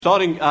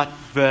Starting at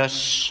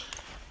verse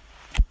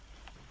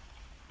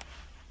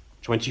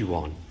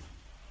 21.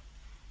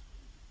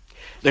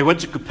 They went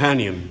to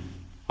Capernaum,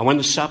 and when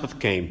the Sabbath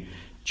came,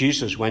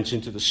 Jesus went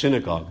into the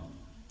synagogue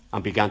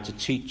and began to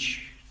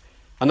teach.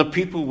 And the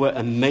people were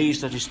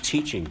amazed at his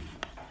teaching,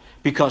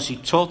 because he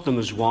taught them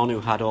as one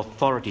who had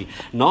authority,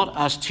 not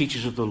as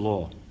teachers of the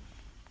law.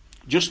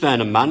 Just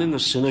then a man in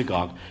the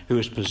synagogue who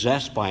was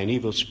possessed by an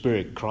evil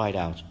spirit cried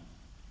out,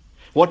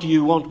 "What do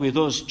you want with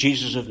us,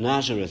 Jesus of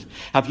Nazareth?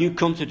 Have you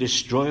come to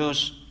destroy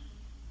us?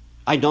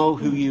 I know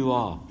who you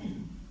are,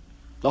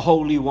 the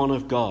Holy One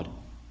of God."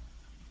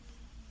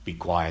 "Be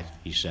quiet,"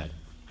 he said.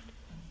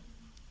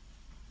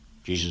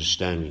 Jesus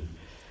sternly,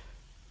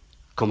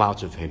 "Come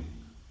out of him."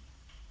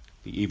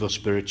 The evil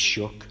spirit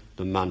shook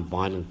the man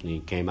violently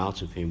and came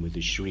out of him with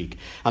a shriek.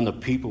 And the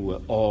people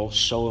were all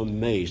so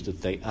amazed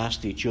that they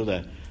asked each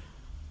other,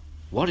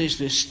 "What is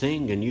this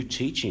thing, a new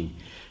teaching?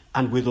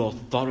 And with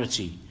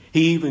authority.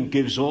 He even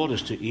gives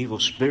orders to evil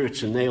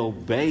spirits, and they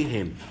obey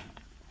him."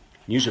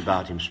 News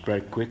about him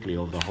spread quickly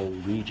over the whole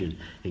region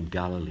in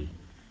Galilee.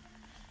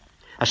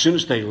 As soon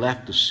as they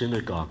left the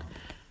synagogue,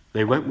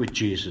 they went with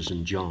James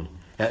and John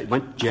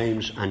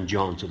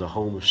to the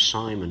home of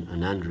Simon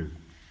and Andrew.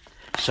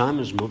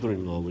 Simon's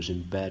mother-in-law was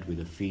in bed with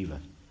a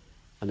fever,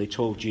 and they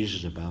told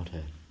Jesus about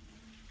her.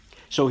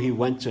 So he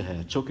went to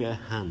her, took her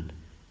hand,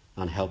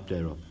 and helped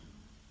her up.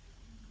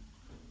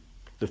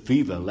 The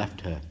fever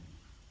left her,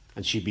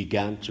 and she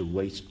began to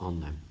wait on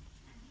them.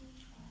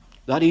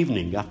 That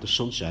evening, after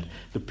sunset,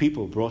 the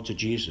people brought to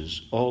Jesus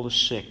all the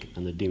sick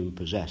and the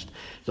demon-possessed.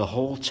 The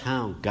whole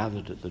town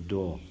gathered at the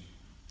door,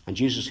 and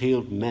Jesus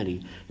healed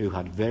many who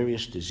had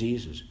various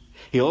diseases.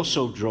 He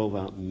also drove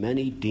out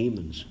many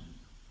demons,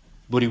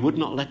 but he would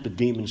not let the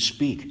demons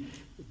speak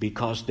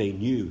because they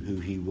knew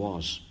who he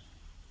was.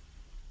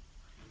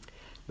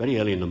 Very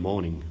early in the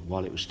morning,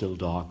 while it was still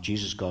dark,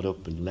 Jesus got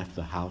up and left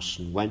the house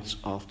and went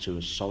off to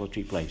a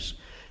solitary place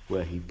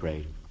where he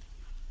prayed.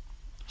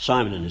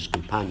 Simon and his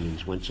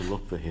companions went to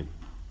look for him.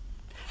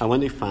 And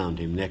when they found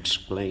him, they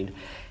exclaimed,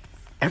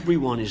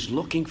 "Everyone is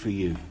looking for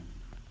you."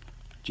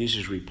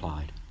 Jesus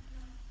replied,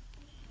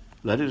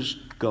 "Let us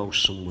go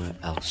somewhere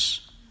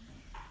else,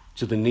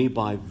 to the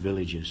nearby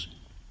villages,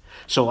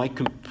 so I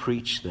can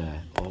preach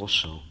there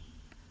also.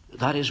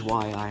 That is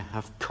why I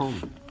have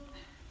come."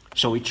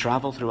 So he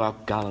traveled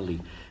throughout Galilee,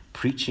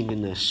 preaching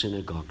in their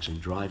synagogues and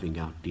driving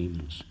out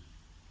demons.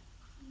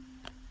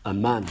 A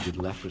man with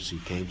leprosy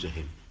came to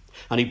him,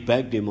 and he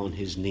begged him on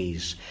his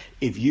knees,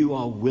 "If you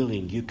are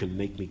willing, you can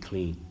make me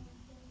clean."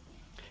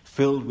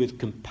 Filled with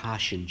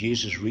compassion,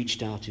 Jesus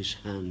reached out his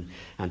hand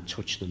and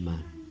touched the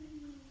man.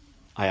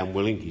 "I am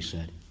willing," he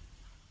said.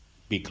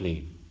 "Be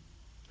clean."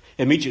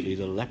 Immediately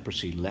the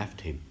leprosy left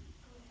him,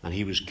 and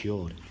he was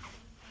cured.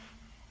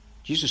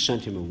 Jesus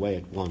sent him away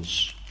at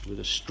once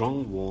with a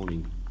strong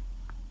warning.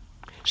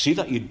 "See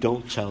that you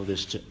don't tell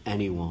this to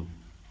anyone,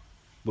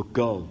 but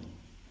go,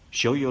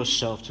 show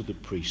yourself to the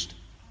priest,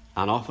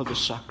 and offer the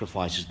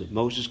sacrifices that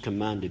Moses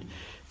commanded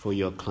for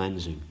your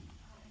cleansing,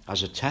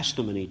 as a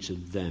testimony to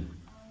them."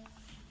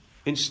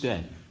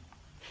 Instead,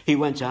 he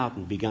went out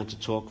and began to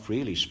talk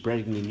freely,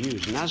 spreading the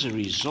news. And as a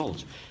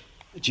result,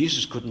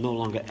 Jesus could no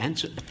longer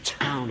enter a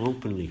town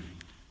openly,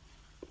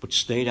 but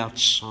stayed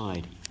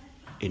outside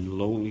in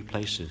lonely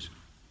places.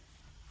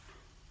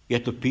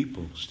 Yet the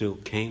people still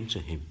came to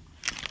him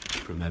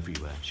from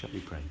everywhere. Shall we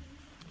pray?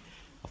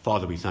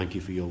 Father, we thank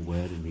you for your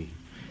word, and we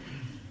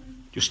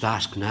just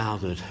ask now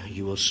that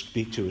you will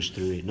speak to us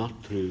through it,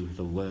 not through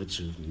the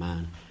words of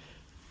man,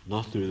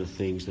 not through the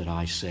things that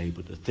I say,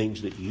 but the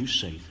things that you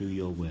say through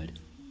your word.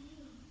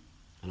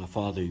 And our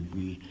Father,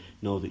 we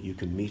know that you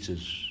can meet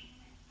us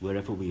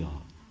wherever we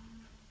are.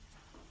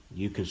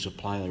 You can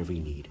supply our every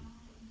need.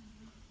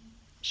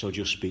 So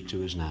just speak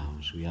to us now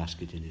as we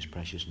ask it in his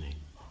precious name.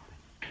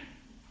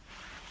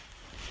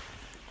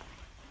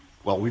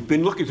 Well, we've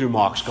been looking through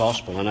Mark's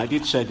Gospel, and I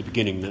did say at the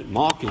beginning that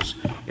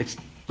it's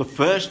the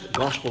first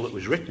Gospel that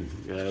was written.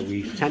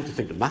 We tend to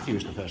think that Matthew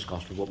is the first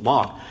Gospel, but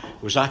Mark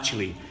was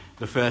actually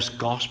the first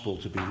Gospel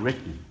to be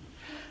written.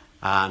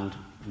 And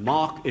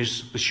Mark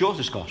is the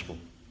shortest Gospel.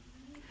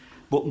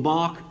 But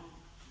Mark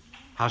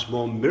has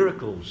more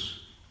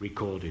miracles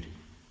recorded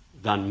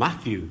than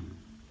Matthew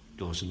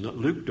does and that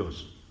Luke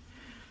does.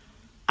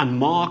 And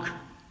Mark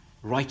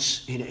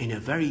writes in a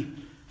very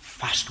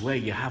fast way.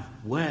 You have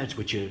words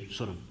which are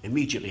sort of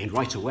immediately and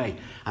right away,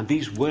 and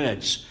these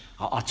words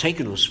are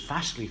taking us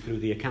fastly through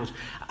the accounts.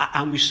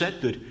 And we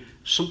said that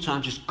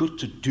sometimes it's good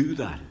to do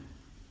that,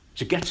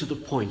 to get to the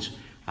point.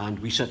 And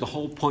we said the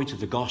whole point of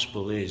the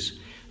gospel is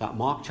that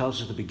Mark tells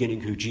us at the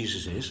beginning who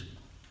Jesus is,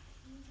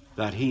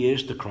 that he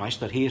is the Christ,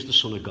 that he is the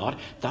Son of God.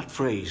 That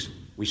phrase,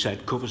 we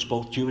said, covers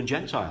both Jew and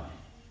Gentile,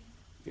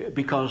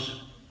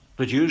 because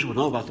the Jews would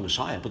know about the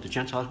Messiah, but the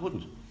Gentiles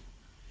wouldn't.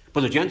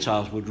 But the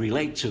Gentiles would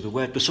relate to the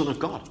word, the Son of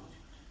God.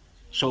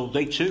 So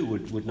they too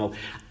would know.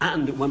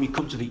 And when we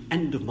come to the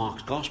end of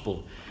Mark's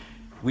Gospel,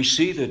 we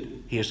see that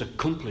he has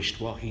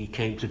accomplished what he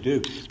came to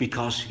do,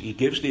 because he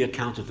gives the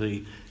account of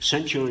the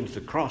centurion of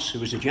the cross, who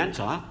was a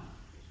Gentile,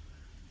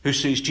 who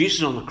sees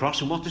Jesus on the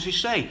cross, and what does he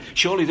say?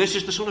 Surely this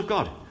is the Son of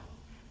God.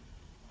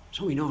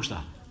 So he knows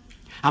that.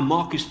 And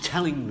Mark is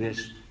telling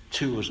this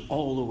to us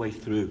all the way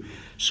through,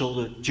 so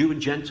that Jew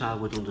and Gentile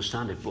would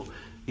understand it. But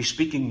he's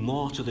speaking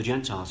more to the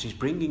Gentiles. He's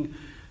bringing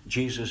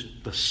Jesus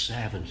the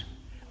servant.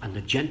 And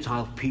the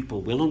Gentile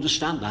people will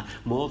understand that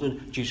more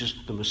than Jesus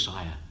the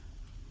Messiah.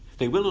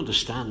 They will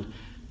understand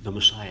the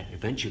Messiah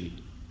eventually.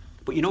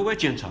 But you know, we're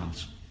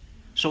Gentiles.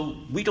 So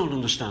we don't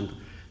understand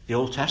the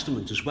Old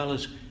Testament as well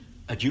as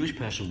a Jewish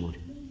person would.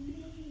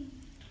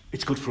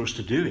 It's good for us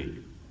to do it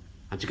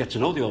and to get to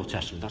know the Old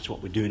Testament. That's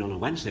what we're doing on a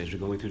Wednesday as we're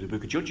going through the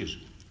book of Judges.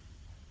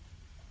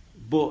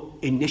 But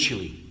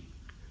initially,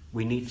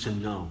 we need to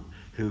know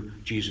who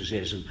Jesus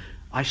is. And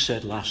I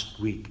said last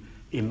week,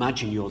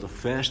 imagine you're the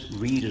first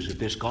readers of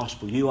this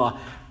gospel. You are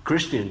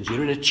Christians.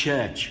 You're in a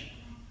church,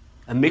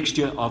 a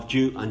mixture of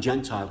Jew and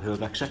Gentile who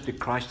have accepted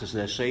Christ as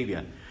their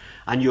Saviour.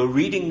 And you're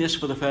reading this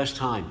for the first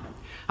time.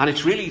 And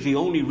it's really the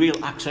only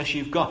real access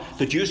you've got.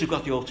 The Jews have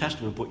got the Old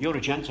Testament, but you're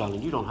a Gentile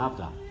and you don't have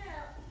that.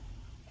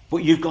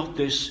 But you've got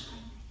this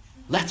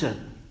letter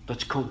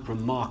that's come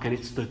from Mark, and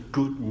it's the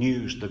good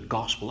news, the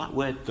gospel. That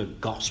word, the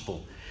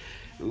gospel.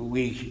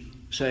 We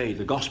say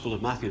the gospel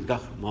of Matthew, the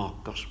gospel of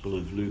Mark, gospel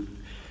of Luke,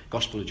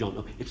 gospel of John.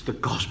 No, it's the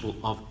gospel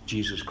of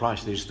Jesus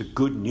Christ. It's the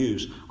good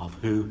news of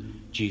who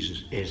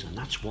Jesus is. And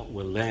that's what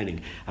we're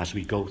learning as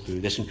we go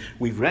through this. And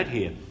we've read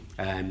here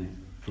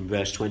from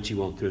verse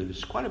 21 through.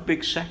 It's quite a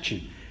big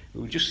section.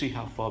 We'll just see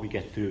how far we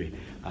get through it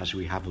as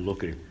we have a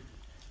look at it.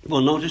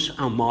 Well, notice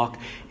how Mark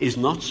is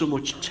not so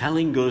much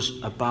telling us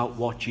about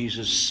what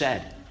Jesus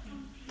said.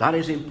 That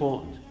is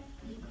important.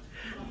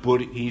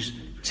 But he's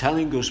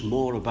telling us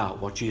more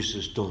about what Jesus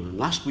has done. And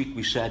last week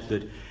we said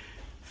that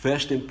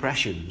first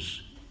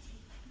impressions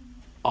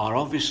are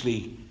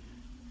obviously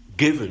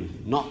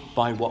given not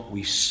by what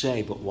we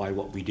say, but by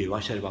what we do.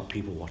 I said about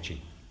people watching.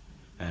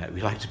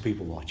 We like to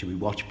people watch, and we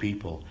watch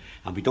people,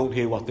 and we don't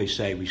hear what they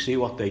say. We see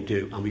what they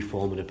do, and we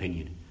form an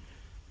opinion.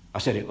 I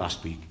said it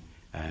last week.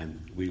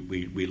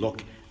 We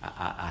look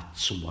at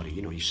somebody.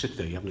 You know, you sit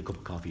there, you're having a cup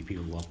of coffee,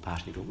 people walk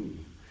past, and you go,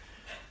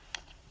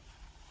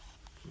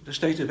 the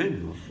state of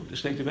him, or the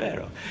state of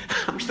her.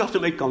 And we start to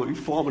make comment, we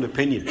form an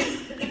opinion.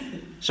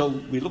 So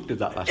we looked at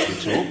that last week,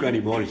 so I won't go any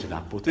more into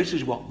that. But this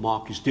is what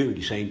Mark is doing.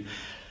 He's saying,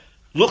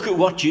 look at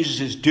what Jesus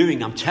is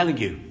doing, I'm telling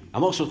you.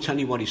 I'm also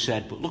telling you what he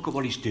said, but look at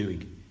what he's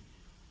doing.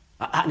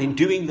 And in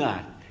doing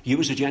that, you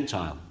as a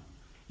Gentile,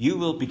 you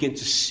will begin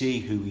to see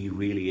who he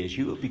really is.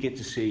 You will begin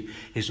to see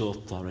his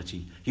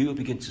authority. You will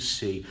begin to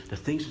see the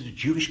things that the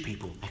Jewish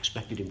people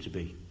expected him to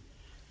be.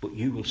 But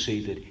you will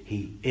see that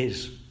he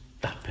is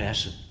that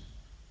person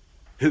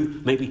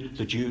who maybe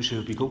the Jews who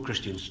have become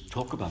Christians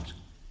talk about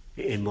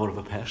in more of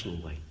a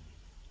personal way.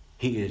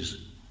 He is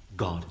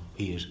God.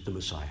 He is the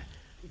Messiah,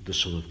 the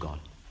Son of God.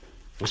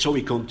 And so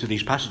we come to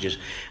these passages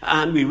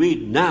and we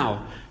read,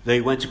 now they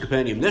went to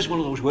Capernaum. There's one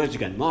of those words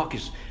again. Mark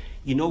is,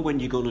 you know, when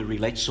you're going to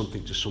relate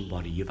something to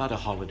somebody, you've had a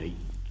holiday,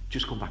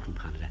 just come back from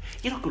Canada.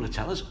 You're not going to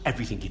tell us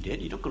everything you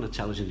did. You're not going to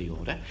tell us in the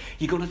order.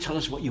 You're going to tell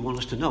us what you want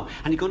us to know.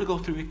 And you're going to go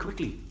through it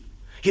quickly.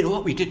 You know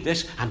what, we did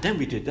this, and then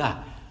we did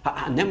that.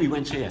 And then we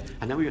went here,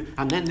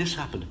 and then this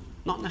happened.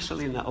 Not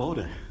necessarily in that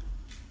order.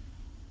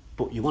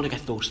 But you want to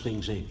get those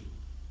things in.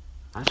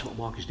 That's what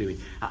Mark is doing.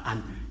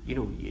 And you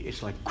know,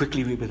 it's like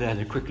quickly we were there,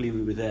 then quickly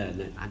we were there.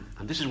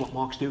 And this is what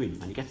Mark's doing.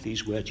 And you get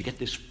these words, you get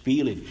this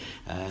feeling.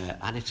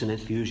 And it's an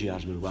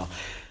enthusiasm as well.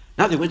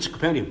 Now they went to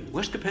Capernaum.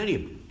 Where's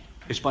Capernaum?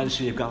 It's by the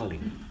Sea of Galilee.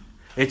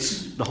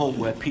 It's the home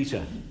where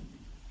Peter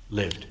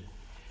lived.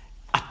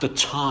 At the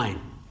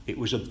time, it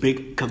was a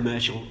big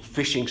commercial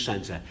fishing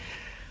centre.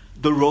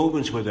 The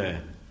Romans were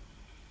there.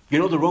 You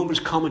know, the Romans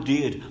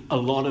commandeered a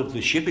lot of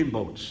the shipping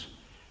boats.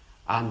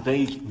 And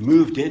they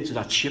moved into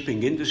that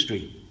shipping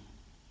industry.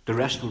 The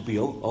rest would be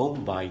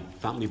owned by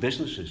family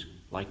businesses,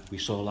 like we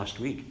saw last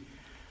week.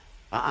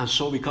 And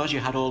so because you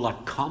had all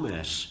that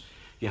commerce,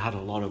 you had a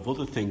lot of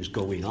other things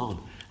going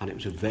on. And it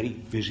was a very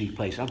busy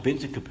place. I've been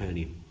to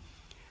Capernaum.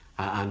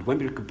 And when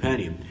we were at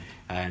Capernaum,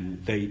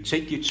 they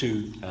take you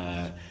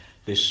to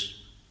this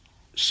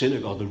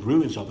synagogue, the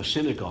ruins of a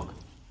synagogue.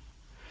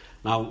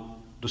 Now,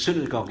 the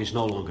synagogue is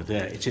no longer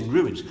there. It's in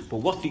ruins. But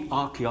what the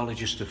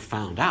archaeologists have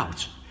found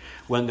out,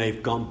 when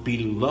they've gone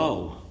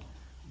below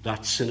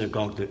that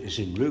synagogue that is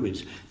in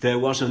ruins, there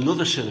was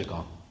another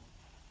synagogue.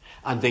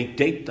 And they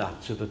date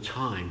that to the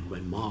time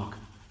when Mark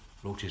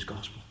wrote his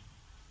gospel.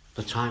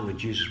 The time when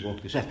Jesus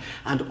walked this earth.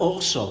 And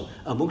also,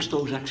 amongst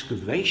those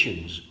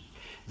excavations,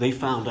 they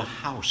found a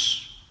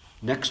house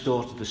next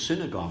door to the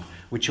synagogue,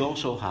 which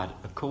also had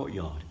a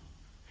courtyard.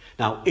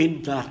 Now,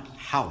 in that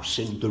house,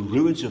 in the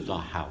ruins of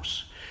that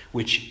house,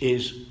 which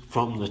is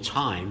from the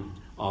time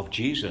of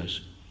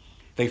Jesus,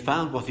 they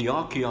found what the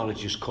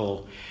archaeologists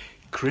call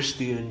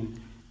Christian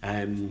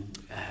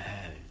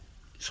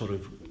sort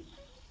of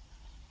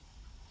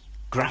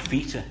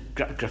graffiti.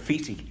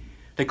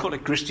 They call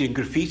it Christian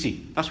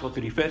graffiti. That's what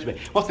they refer to it.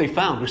 What they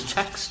found was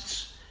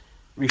texts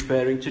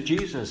referring to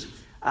Jesus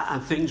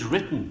and things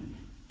written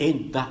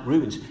in that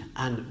ruins.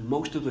 And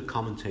most of the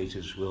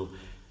commentators will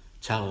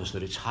tell us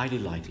that it's highly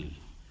likely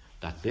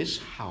that this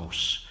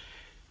house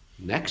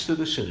next to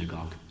the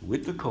synagogue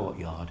with the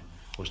courtyard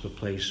was the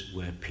place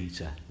where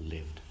Peter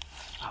lived.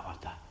 How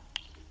about that?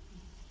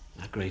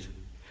 Isn't that great?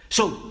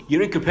 So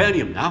you're in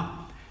Capernaum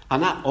now,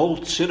 and that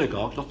old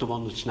synagogue, not the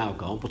one that's now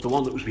gone, but the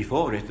one that was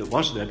before it, that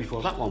was there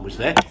before that one was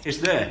there,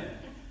 is there.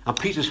 And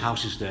Peter's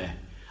house is there.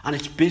 And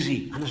it's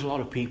busy, and there's a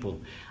lot of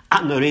people.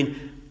 And they're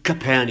in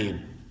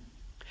Capernaum.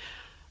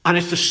 And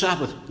it's the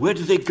Sabbath. Where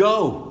did they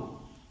go?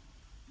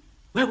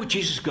 Where would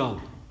Jesus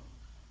go?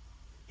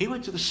 He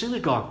went to the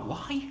synagogue.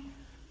 Why?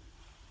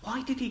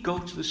 Why did he go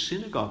to the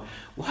synagogue?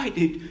 Why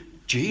did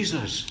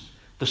Jesus,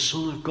 the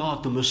Son of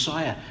God, the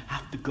Messiah,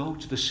 have to go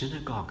to the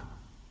synagogue?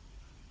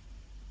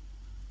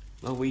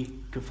 Well, we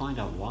can find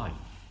out why.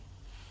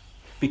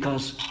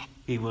 Because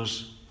he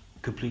was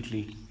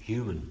completely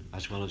human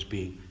as well as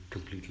being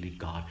completely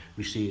God.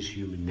 We see his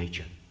human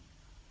nature.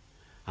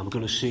 And we're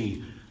going to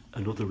see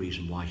another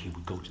reason why he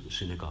would go to the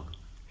synagogue.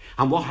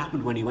 And what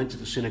happened when he went to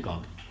the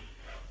synagogue?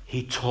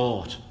 He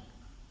taught.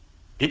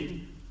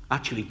 Didn't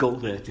actually go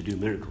there to do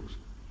miracles.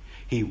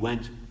 He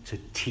went to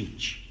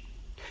teach.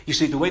 You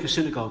see, the way the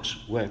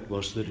synagogues worked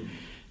was that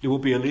there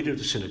would be a leader of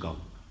the synagogue,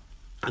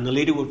 and the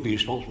leader would be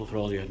responsible for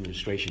all the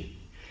administration.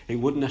 It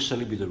wouldn't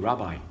necessarily be the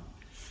rabbi.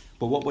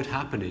 But what would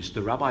happen is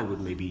the rabbi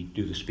would maybe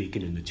do the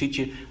speaking and the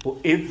teaching, but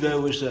if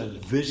there was a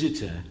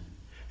visitor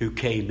who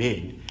came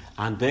in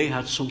and they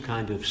had some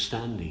kind of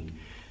standing,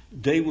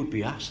 they would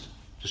be asked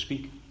to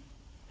speak.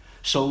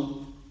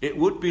 So it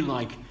would be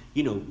like,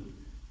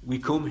 we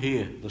come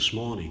here this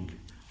morning,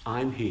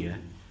 I'm here,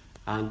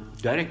 and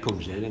Derek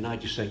comes in, and I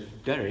just say,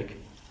 Derek,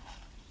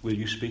 will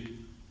you speak?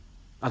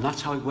 And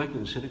that's how it worked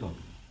in the synagogue.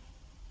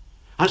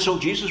 And so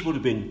Jesus would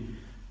have been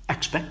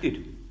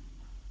expected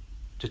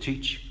to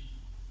teach,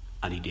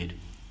 and he did.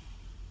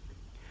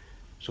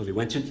 So they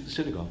went into the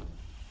synagogue,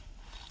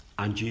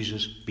 and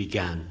Jesus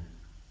began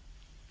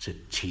to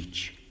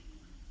teach.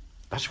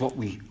 That's what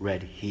we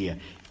read here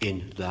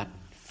in that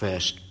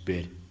first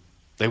bit.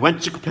 They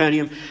went to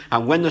Capernaum,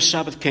 and when the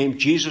Sabbath came,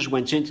 Jesus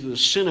went into the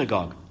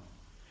synagogue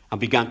and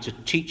began to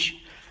teach.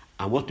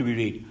 And what do we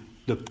read?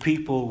 The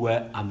people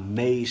were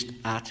amazed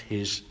at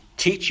his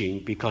teaching,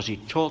 because he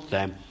taught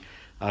them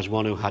as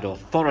one who had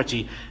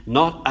authority,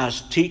 not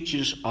as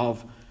teachers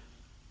of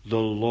the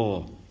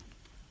law.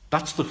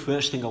 That's the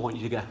first thing I want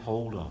you to get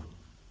hold of.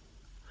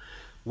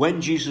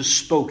 When Jesus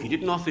spoke, he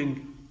did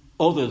nothing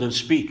other than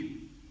speak.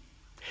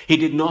 He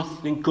did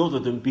nothing other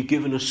than be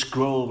given a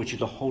scroll, which is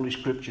the Holy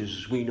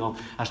Scriptures, as we know,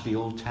 as the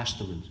Old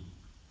Testament.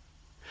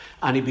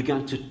 And he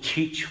began to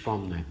teach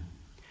from them.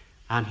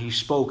 And he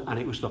spoke, and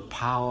it was the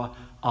power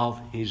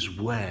of his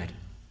word.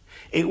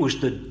 It was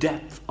the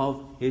depth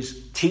of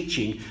his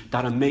teaching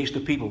that amazed the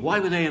people. Why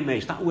were they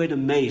amazed? That word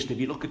amazed, if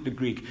you look at the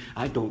Greek,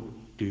 I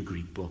don't do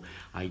Greek, but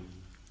I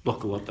look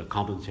at what the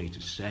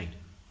commentators say.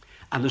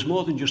 And there's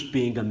more than just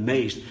being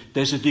amazed.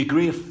 There's a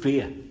degree of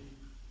fear.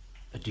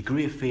 A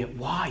degree of fear.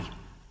 Why?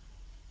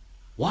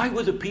 Why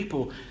were the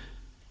people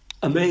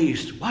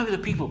amazed? Why were the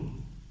people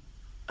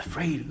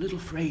afraid, a little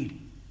afraid?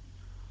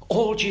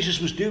 All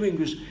Jesus was doing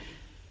was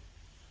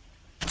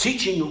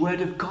teaching the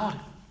word of God.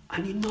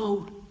 And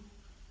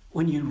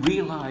when you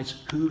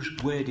realize whose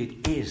word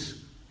it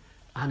is,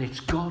 and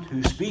it's God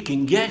who's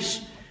speaking,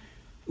 yes,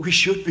 we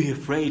should be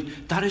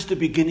afraid. That is the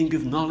beginning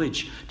of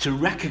knowledge, to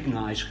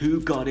recognize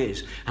who God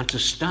is and to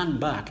stand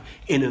back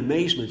in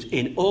amazement,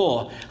 in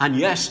awe, and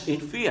yes, in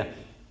fear.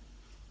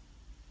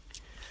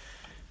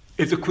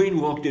 If the Queen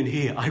walked in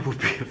here, I would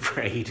be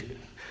afraid.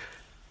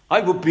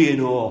 I would be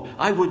in awe.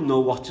 I wouldn't know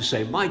what to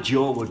say. My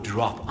jaw would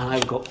drop, and I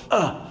would go,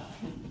 ugh.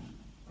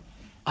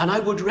 And I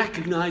would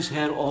recognize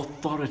her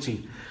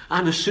authority.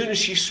 And as soon as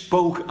she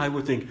spoke, I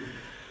would think,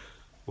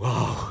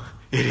 wow,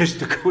 it is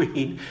the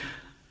Queen.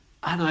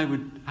 And I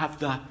would have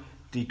that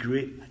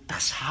degree.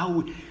 That's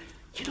how,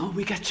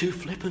 we get too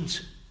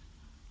flippant.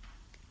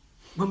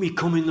 When we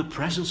come in the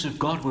presence of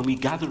God, when we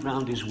gather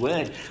around his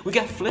word, we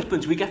get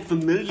flippant, we get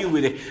familiar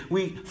with it.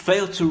 We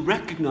fail to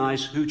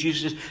recognize who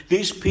Jesus is.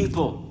 These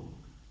people,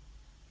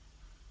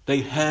 they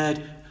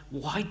heard,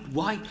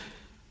 why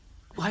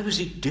was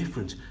it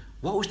different?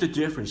 What was the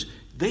difference?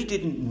 They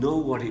didn't know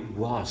what it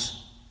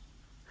was.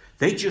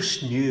 They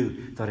just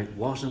knew that it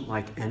wasn't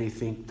like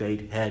anything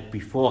they'd heard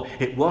before.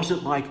 It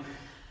wasn't like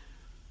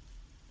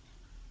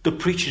the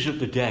preachers of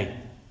the day.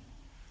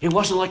 It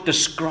wasn't like the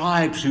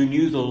scribes who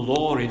knew the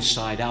law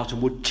inside out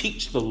and would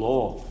teach the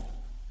law.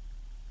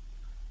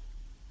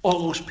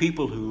 All those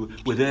people who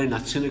were there in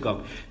that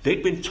synagogue,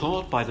 they'd been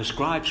taught by the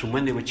scribes from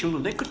when they were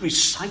children. They could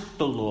recite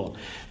the law.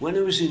 When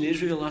I was in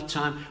Israel that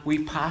time,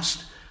 we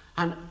passed,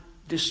 and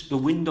the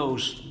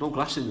windows, no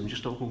glass in them,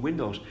 just open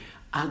windows.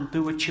 And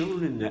there were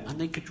children in there, and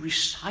they could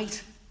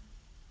recite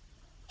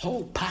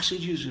whole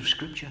passages of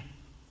Scripture.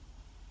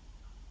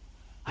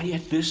 And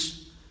yet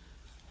this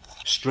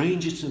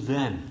stranger to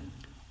them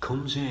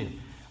comes in,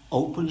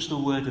 opens the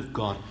Word of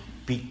God,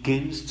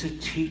 begins to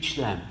teach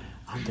them,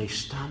 and they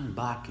stand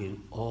back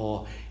in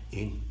awe,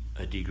 in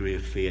a degree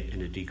of fear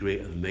and a degree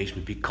of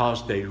amazement,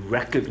 because they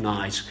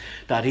recognize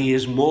that he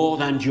is more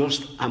than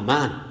just a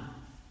man.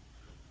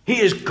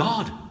 He is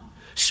God,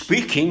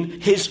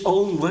 speaking his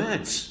own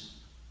words.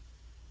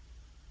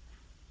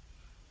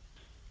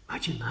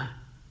 Imagine that.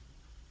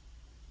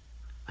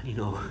 And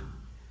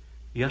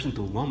he hasn't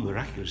done one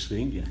miraculous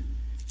thing yet.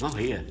 Not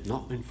here,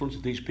 not in front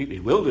of these people. He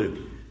will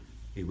do.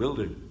 He will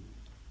do.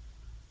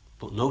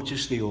 But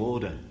notice the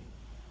order.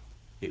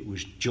 It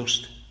was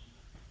just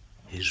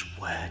his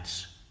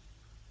words.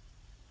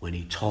 When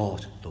he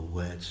taught the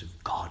words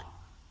of God,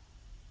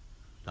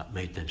 that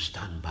made them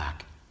stand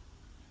back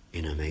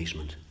in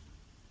amazement.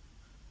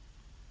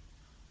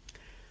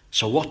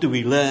 So what do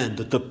we learn?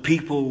 That the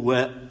people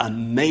were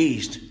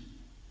amazed.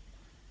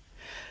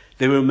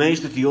 They were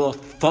amazed at the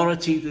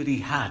authority that he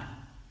had.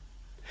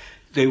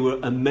 They were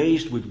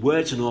amazed with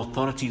words and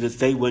authority that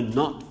they were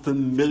not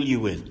familiar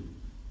with.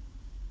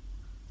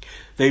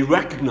 They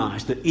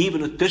recognized that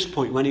even at this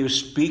point when he was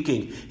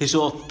speaking, his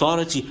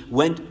authority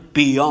went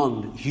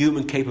beyond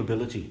human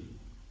capability.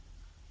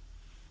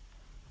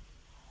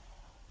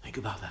 Think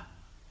about that.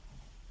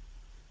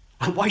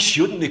 And why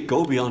shouldn't it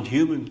go beyond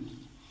human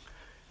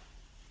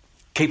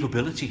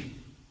capability?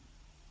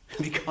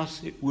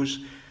 Because it was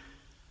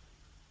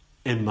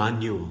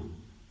Emmanuel,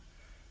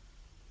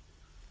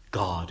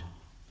 God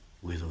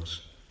with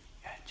us.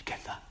 Yeah, did you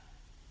get that?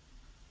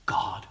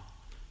 God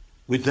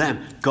with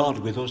them. God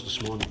with us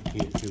this morning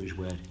here through his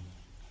word.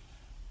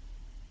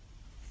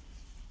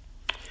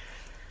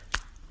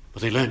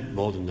 But they learned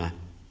more than that.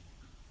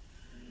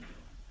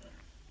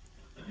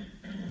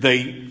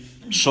 They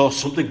saw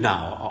something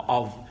now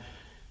of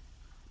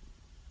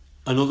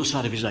another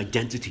side of his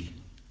identity.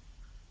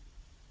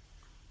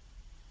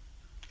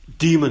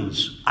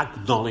 Demons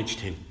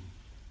acknowledged him.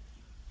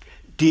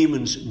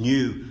 Demons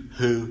knew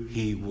who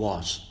he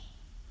was.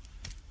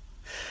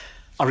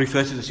 I'll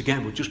refer to this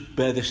again, but just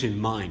bear this in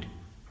mind.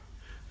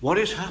 What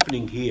is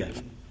happening here?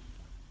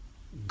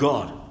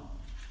 God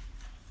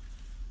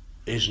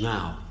is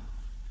now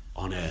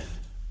on earth.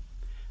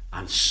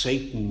 And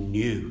Satan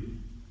knew.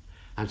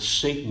 And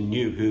Satan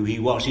knew who he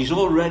was. He's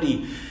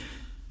already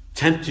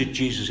tempted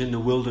Jesus in the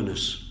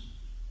wilderness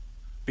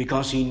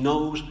because he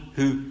knows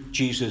who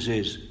Jesus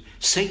is.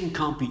 Satan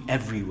can't be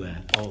everywhere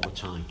all the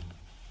time.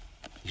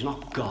 He's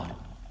not God.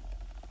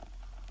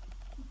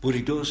 But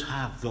he does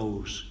have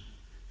those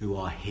who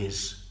are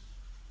his.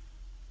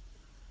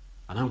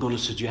 And I'm going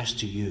to suggest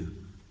to you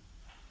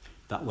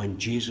that when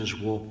Jesus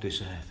walked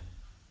this earth,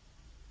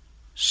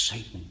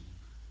 Satan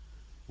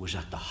was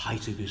at the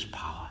height of his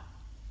power.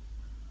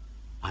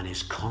 And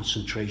his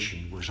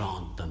concentration was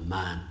on the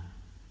man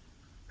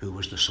who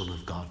was the Son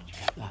of God. You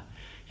get that?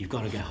 You've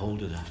got to get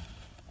hold of that.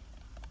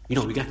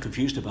 We get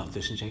confused about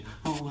this and say,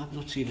 oh, I've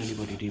not seen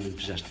anybody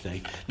demon-possessed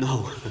today.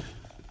 No.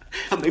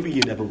 And maybe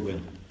you never will.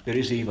 There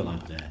is evil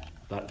out there.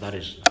 That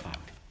is a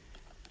fact.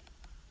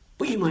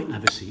 But you might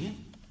never see it.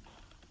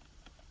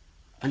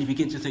 And you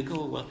begin to think,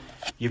 oh, well,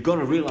 you've got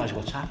to realize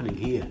what's happening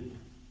here.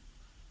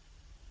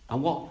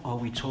 And what are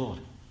we taught?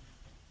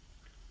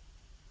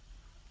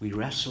 We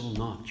wrestle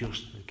not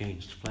just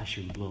against flesh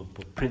and blood,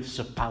 but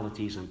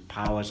principalities and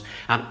powers.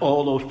 And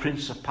all those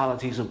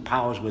principalities and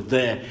powers were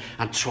there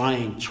and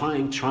trying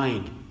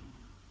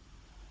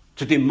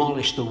to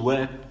demolish the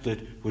work that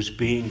was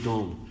being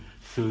done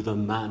through the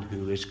man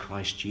who is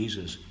Christ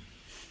Jesus.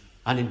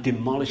 And in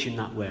demolishing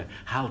that work,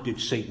 how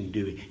did Satan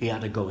do it? He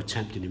had to go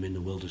tempting him in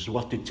the wilderness.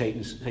 What did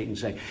Satan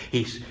say?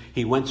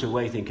 He went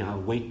away thinking,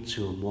 I'll wait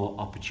till a more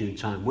opportune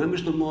time. When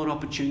was the more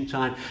opportune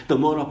time? The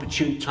more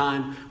opportune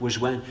time was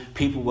when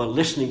people were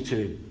listening to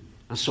him.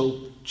 And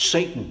so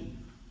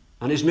Satan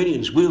and his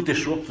minions will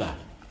disrupt that.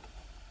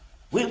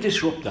 We'll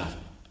disrupt that.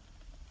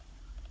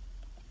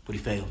 But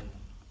he failed.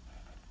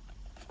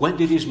 When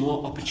did his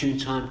more opportune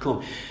time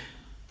come?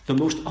 The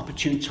most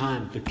opportune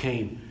time that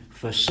came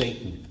for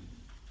Satan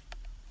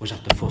was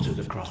at the foot of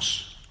the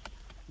cross,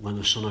 when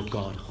the Son of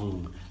God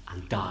hung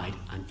and died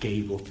and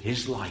gave up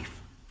his life,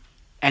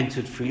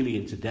 entered freely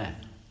into death.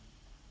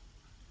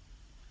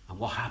 And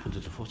what happened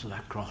at the foot of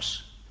that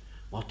cross?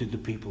 What did the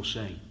people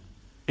say?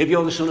 If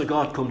you're the Son of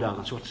God, come down.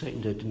 That's what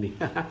Satan did, didn't he?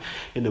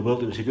 In the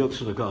wilderness, if you're the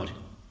Son of God,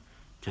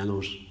 turn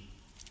those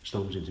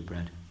stones into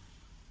bread.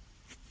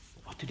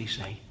 What did he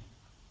say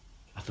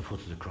at the foot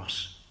of the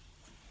cross?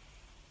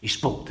 He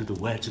spoke to the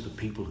words of the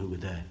people who were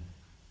there.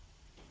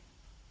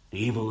 The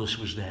evilness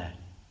was there.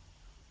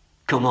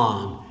 Come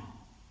on.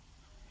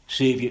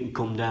 See if you can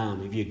come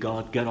down. If you're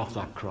God, get off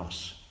that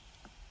cross.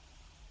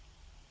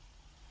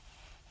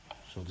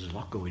 So there's a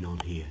lot going on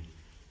here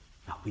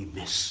that we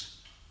miss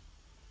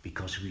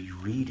because we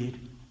read it.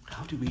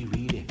 How do we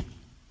read it?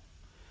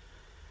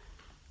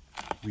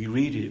 We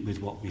read it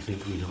with what we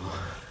think we know.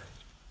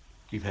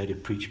 You've heard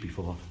it preached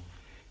before.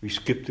 We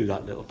skipped through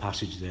that little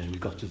passage there and we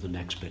got to the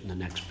next bit and the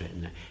next bit.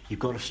 And you've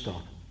got to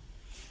stop.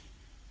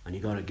 And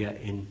you've got to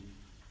get in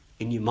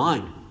your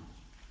mind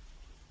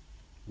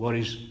what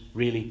is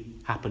really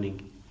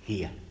happening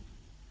here.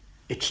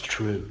 It's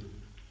true.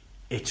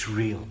 It's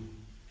real.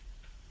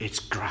 It's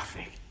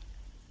graphic.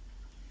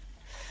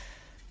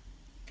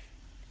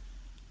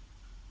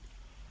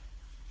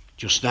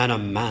 Just then a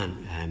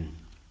man,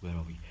 where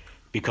are we?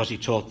 Because he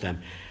taught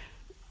them,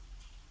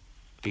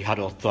 he had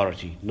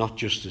authority, not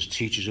just as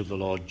teachers of the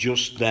law.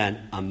 Just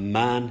then a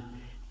man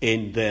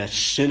in their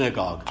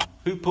synagogue.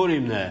 Who put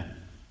him there?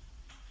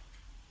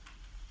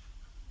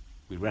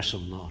 We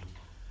wrestle not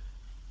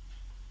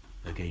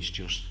against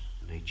just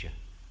nature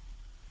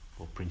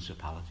or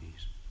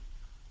principalities.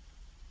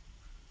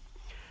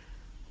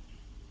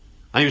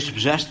 And he was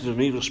possessed of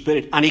an evil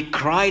spirit, and he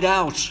cried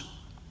out.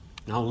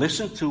 Now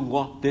listen to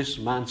what this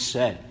man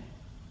said.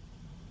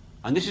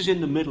 And this is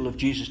in the middle of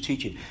Jesus'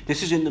 teaching.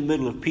 This is in the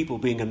middle of people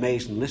being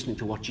amazed and listening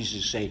to what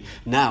Jesus is saying.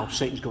 Now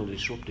Satan's going to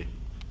disrupt it.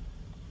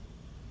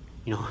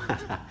 You know,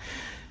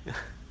 do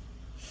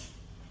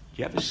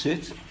you ever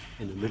sit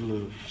in the middle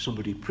of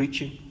somebody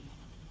preaching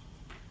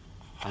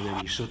and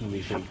then you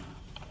suddenly think,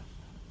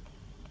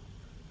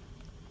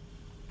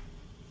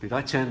 did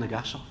I turn the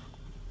gas off?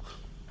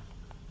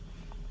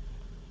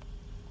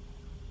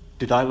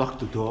 Did I lock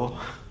the door?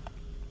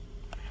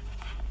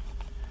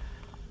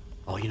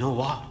 Oh, you know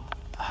what?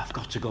 I've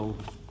got to go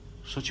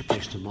such a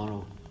place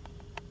tomorrow.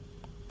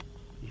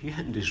 You're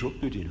getting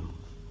disrupted, you know.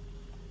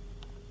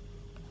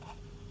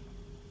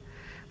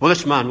 Well,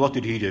 this man, what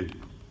did he do?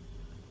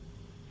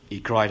 He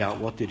cried out.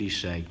 What did he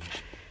say?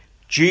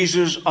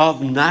 Jesus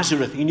of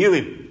Nazareth. He knew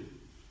him.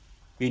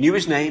 He knew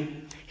his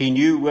name. He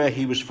knew where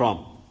he was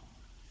from.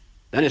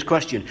 Then his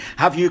question,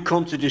 have you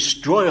come to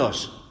destroy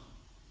us?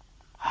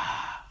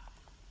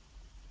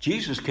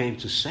 Jesus came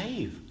to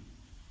save.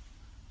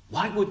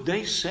 Why would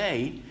they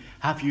say,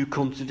 have you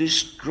come to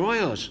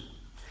destroy us?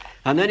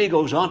 And then he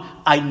goes on,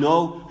 I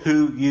know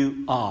who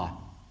you are.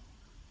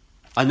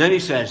 And then he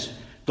says,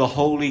 the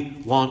Holy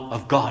One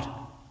of God.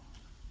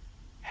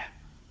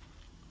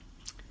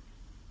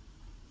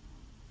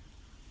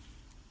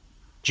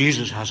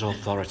 Jesus has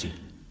authority.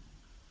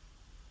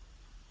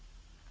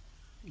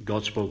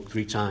 God spoke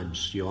 3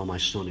 times, you are my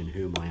son in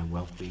whom I am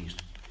well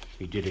pleased.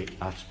 He did it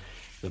at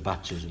the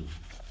baptism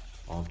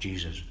of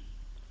Jesus.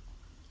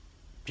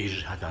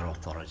 Jesus had that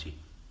authority.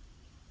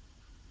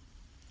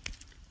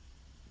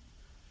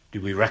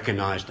 Do we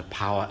recognize the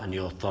power and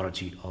the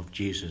authority of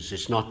Jesus?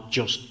 It's not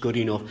just good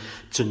enough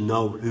to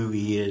know who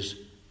he is,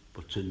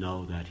 but to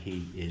know that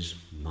he is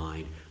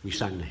mine. We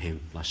sang the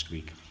hymn last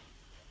week.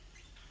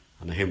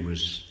 And the hymn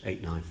was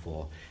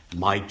 894.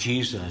 My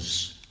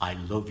Jesus, I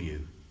love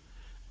you.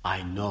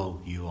 I know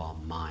you are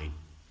mine.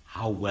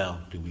 How well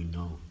do we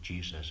know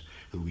Jesus,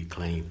 who we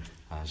claim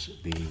as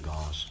being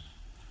ours?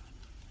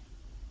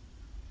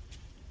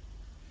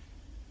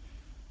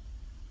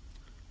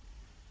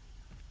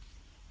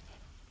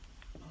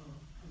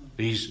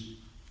 These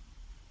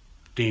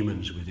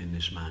demons within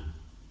this man,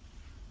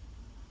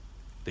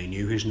 they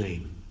knew his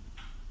name.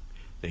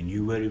 They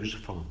knew where he was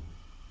from.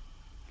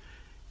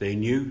 They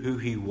knew who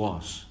he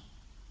was.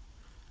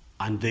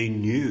 And they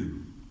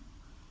knew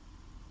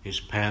his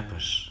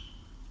purpose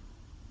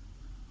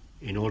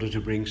in order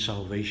to bring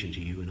salvation to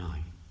you and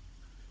I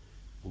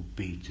would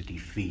be to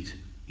defeat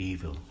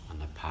evil and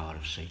the power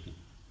of Satan.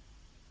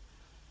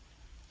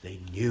 They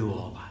knew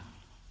all that.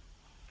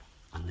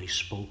 And they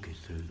spoke it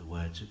through the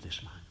words of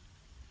this man.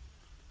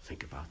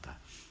 Think about that.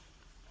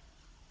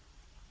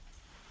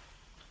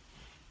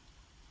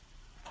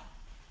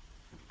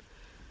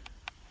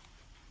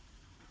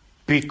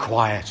 Be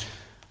quiet,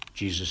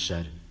 Jesus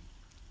said.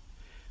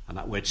 And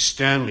that word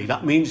sternly,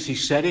 that means he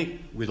said it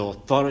with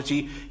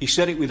authority. He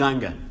said it with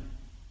anger.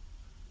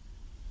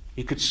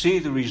 He could see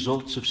the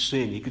results of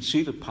sin. He could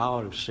see the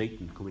power of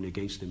Satan coming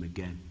against him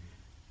again.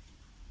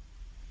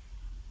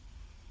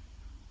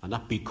 And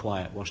that be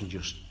quiet wasn't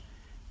just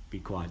be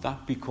quiet.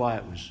 That be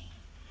quiet was,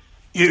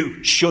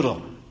 you shut up.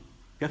 You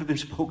ever been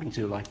spoken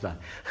to like that?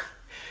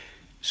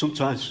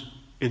 Sometimes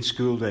in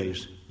school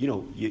days, you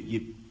know,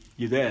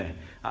 you're there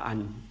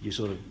and you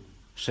sort of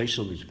say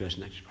something to the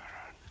person next to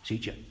the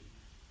teacher.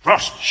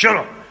 Ross, shut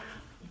up.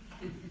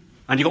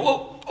 And you go,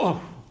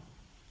 oh.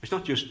 It's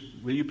not just,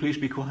 will you please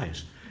be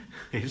quiet?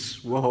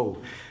 It's, whoa.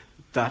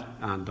 That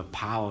and the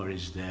power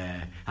is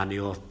there and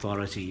the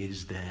authority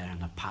is there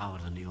and the power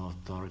and the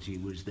authority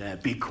was there.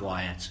 Be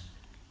quiet.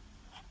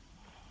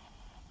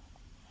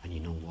 And you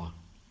know what?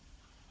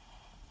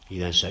 He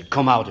then said,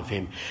 come out of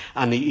him.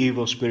 And the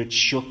evil spirit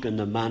shook and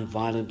the man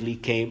violently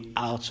came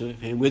out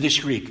of him with a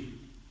shriek.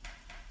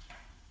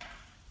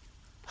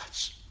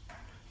 That's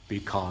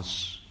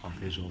because of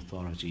his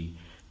authority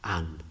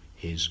and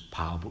his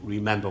power. But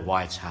remember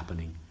why it's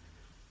happening.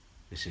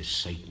 This is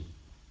Satan.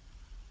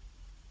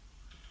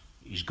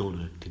 He's going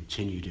to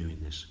continue doing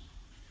this.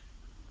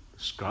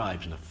 The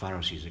scribes and the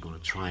Pharisees are going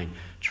to try and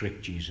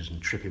trick Jesus and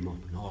trip him up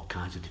in all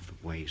kinds of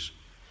different ways.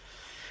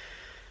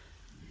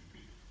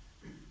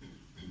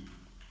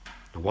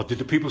 And what did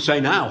the people say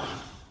now?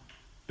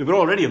 They were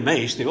already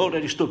amazed. They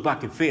already stood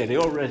back in fear. They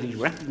already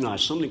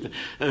recognized something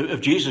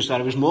of Jesus, that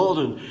it was more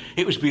than,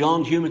 it was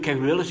beyond human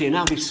capability. And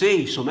now they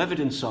see some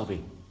evidence of it.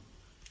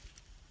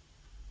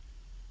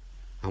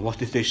 And what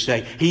did they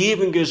say? He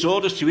even gives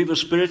orders to evil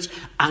spirits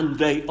and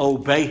they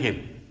obey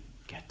him.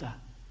 Get that?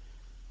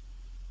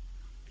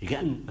 You're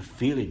getting a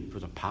feeling for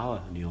the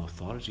power and the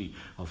authority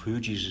of who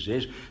Jesus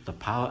is, the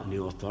power and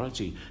the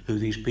authority who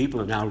these people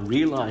are now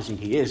realizing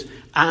he is,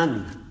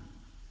 and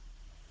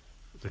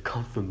the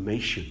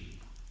confirmation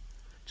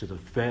to the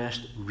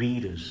first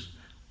readers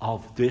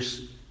of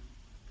this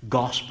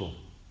gospel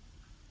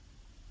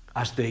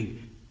as they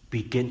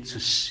begin to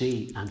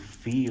see and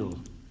feel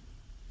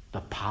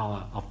the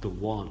power of the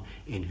one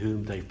in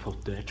whom they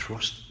put their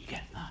trust. You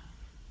get that?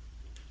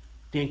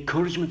 The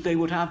encouragement they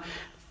would have.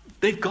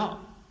 They've got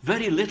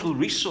very little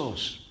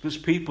resource. There's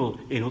people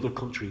in other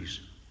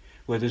countries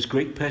where there's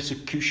great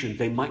persecution.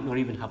 They might not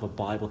even have a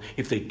Bible.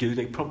 If they do,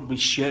 they probably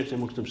share it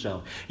amongst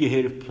themselves. You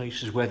hear of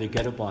places where they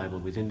get a Bible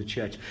within the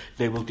church.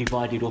 They will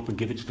divide it up and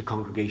give it to the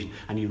congregation,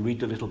 and you read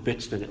the little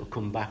bits, then it'll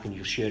come back and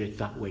you'll share it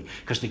that way,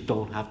 because they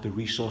don't have the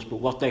resource. But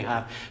what they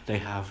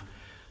have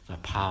the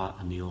power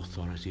and the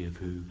authority of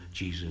who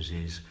Jesus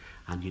is.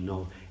 And you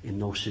know, in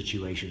those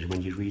situations,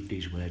 when you read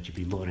these words, you'll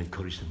be more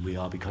encouraged than we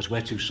are, because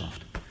we're too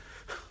soft.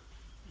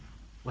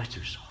 We're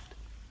too soft.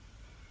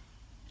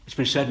 It's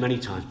been said many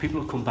times.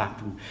 People have come back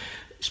from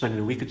spending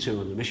a week or two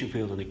on the mission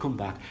field, and they come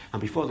back,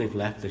 and before they've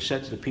left, they've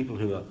said to the people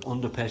who are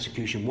under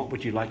persecution, what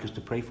would you like us to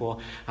pray for?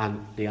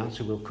 And the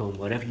answer will come,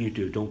 whatever you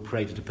do, don't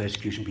pray that the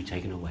persecution be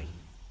taken away.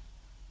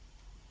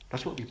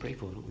 That's what we pray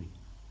for, don't we?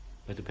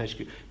 Let the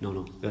persecution...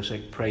 No. They'll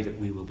say, pray that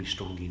we will be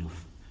strong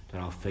enough, that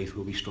our faith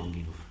will be strong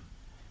enough.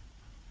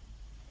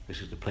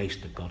 This is the place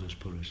that God has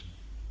put us.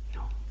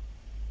 No.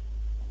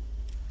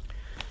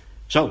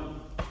 So,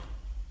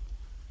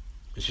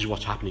 this is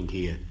what's happening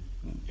here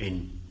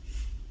in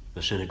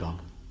the synagogue.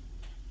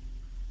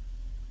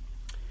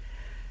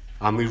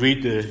 And we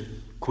read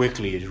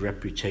quickly his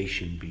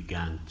reputation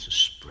began to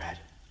spread.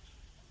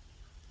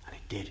 And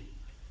it did.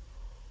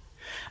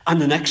 And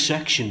the next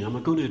section, and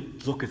we're going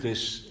to look at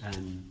this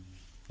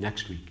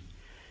next week,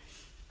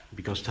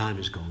 because time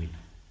is going.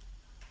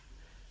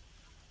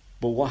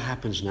 But what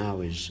happens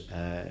now is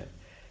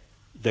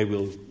they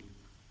will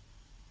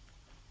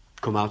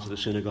come out of the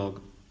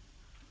synagogue,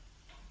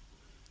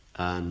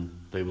 and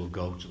they will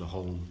go to the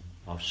home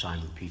of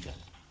Simon Peter.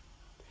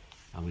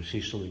 And we'll see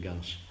something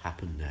else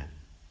happen there.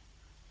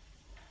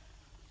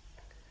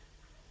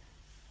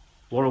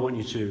 What I want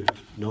you to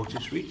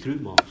notice, read through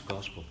Mark's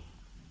Gospel.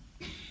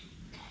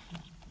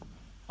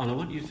 And I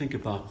want you to think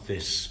about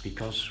this,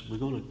 because we're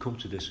going to come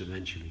to this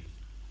eventually.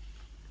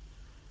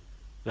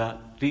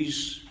 That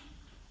these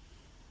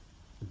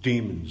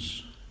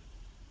demons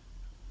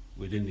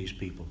within these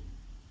people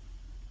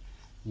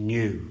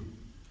knew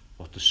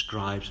what the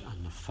scribes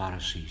and the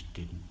Pharisees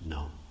didn't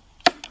know.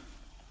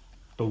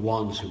 The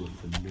ones who were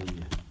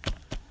familiar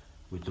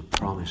with the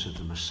promise of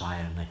the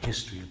Messiah and the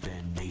history of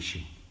their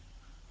nation.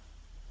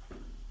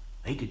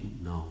 They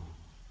didn't know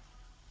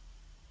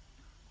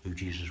who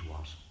Jesus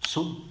was.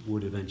 Some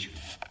would eventually.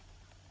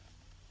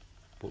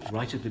 But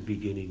right at the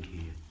beginning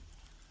here,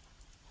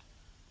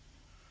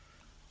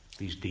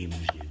 these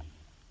demons knew.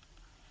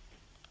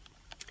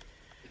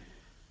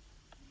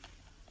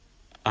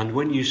 And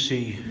when you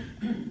see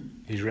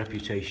his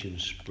reputation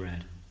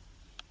spread,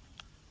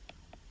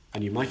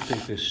 and you might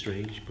think this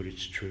strange, but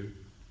it's true,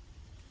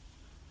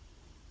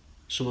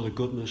 some of the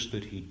goodness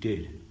that he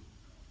did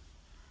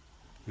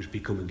was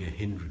becoming a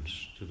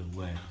hindrance to the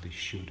work they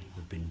should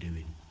have been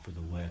doing for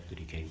the work that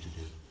he came to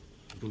do.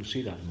 We're going to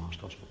see that in Mark's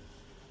Gospel.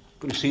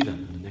 We're going to see that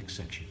in the next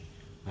section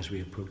as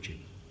we approach it.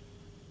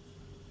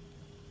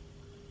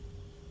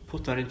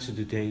 Put that into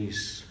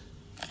today's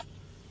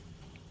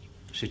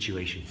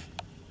situation.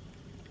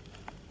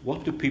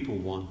 What do people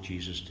want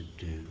Jesus to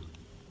do?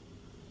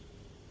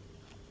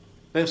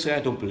 They'll say,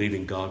 I don't believe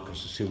in God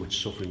because there's too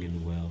much suffering in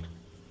the world.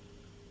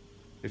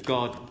 If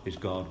God is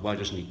God, why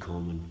doesn't he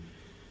come?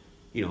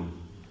 And,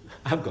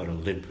 I've got a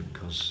limp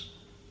because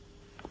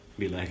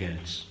my leg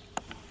hurts.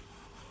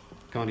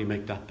 Can't he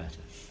make that better?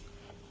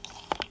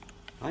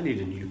 I need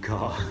a new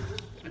car.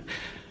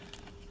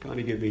 Can't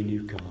he give me a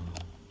new car?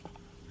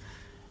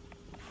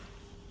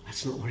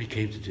 That's not what he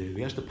came to do.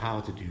 He has the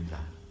power to do that.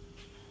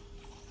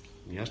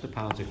 He has the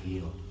power to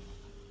heal.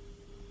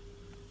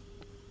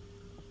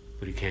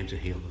 But he came to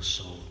heal the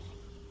soul.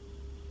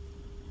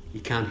 He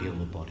can heal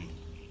the body.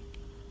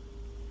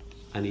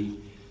 And he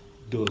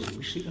does.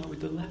 We see that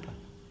with the leper.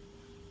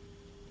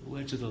 The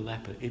words of the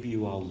leper, if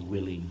you are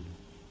willing.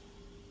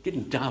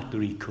 Didn't doubt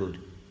that he could.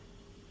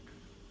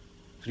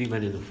 So he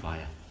went in the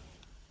fire.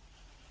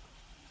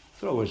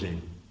 Throw us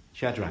in.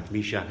 Shadrach,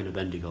 Meshach and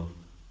Abednego.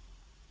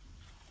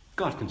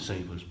 God can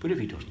save us, but if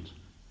he doesn't,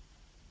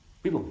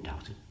 we won't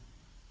doubt it.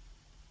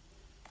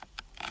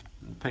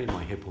 The pain in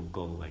my hip won't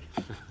go away.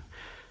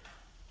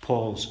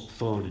 Paul's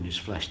thorn in his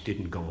flesh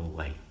didn't go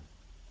away.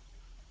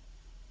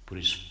 But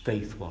his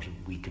faith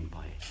wasn't weakened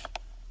by it.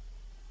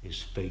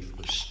 His faith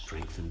was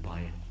strengthened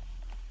by it.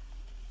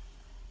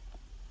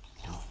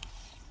 No.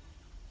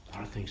 A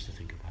lot of things to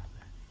think about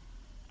there.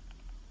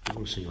 We're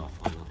going to sing our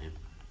final hymn.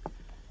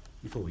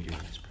 Before we do,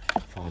 let's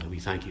pray. Father, we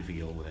thank you for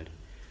your word.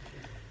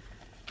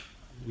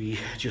 We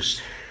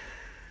just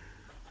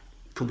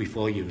come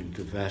before you in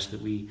the verse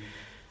that we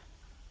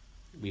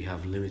we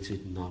have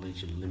limited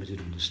knowledge and limited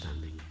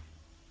understanding.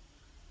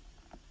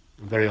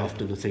 And very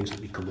often the things that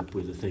we come up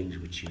with are things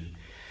which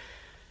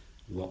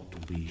what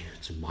will be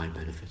to my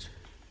benefit.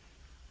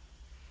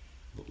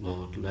 But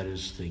Lord, let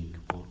us think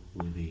what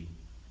will be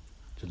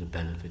to the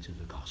benefit of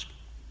the gospel.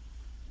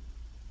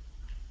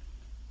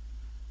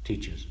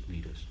 Teach us,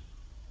 lead us.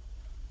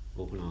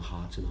 Open our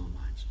hearts and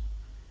our minds.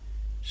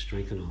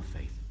 Strengthen our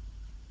faith.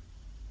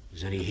 If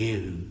there's any here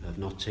who have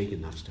not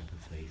taken that step of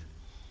faith,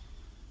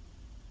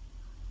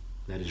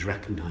 let us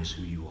recognize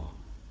who you are.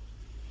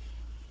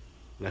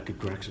 Let us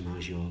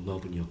recognize your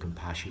love and your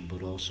compassion,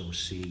 but also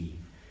see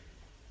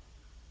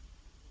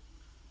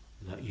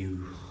that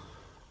you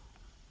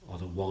are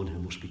the one who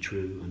must be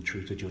true and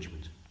true to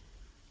judgment.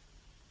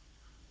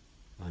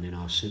 And in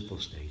our sinful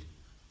state,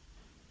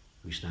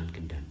 we stand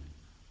condemned.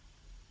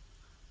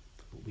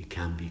 But we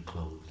can be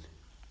clothed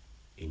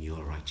in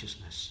your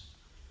righteousness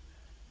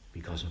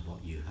because of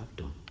what you have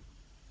done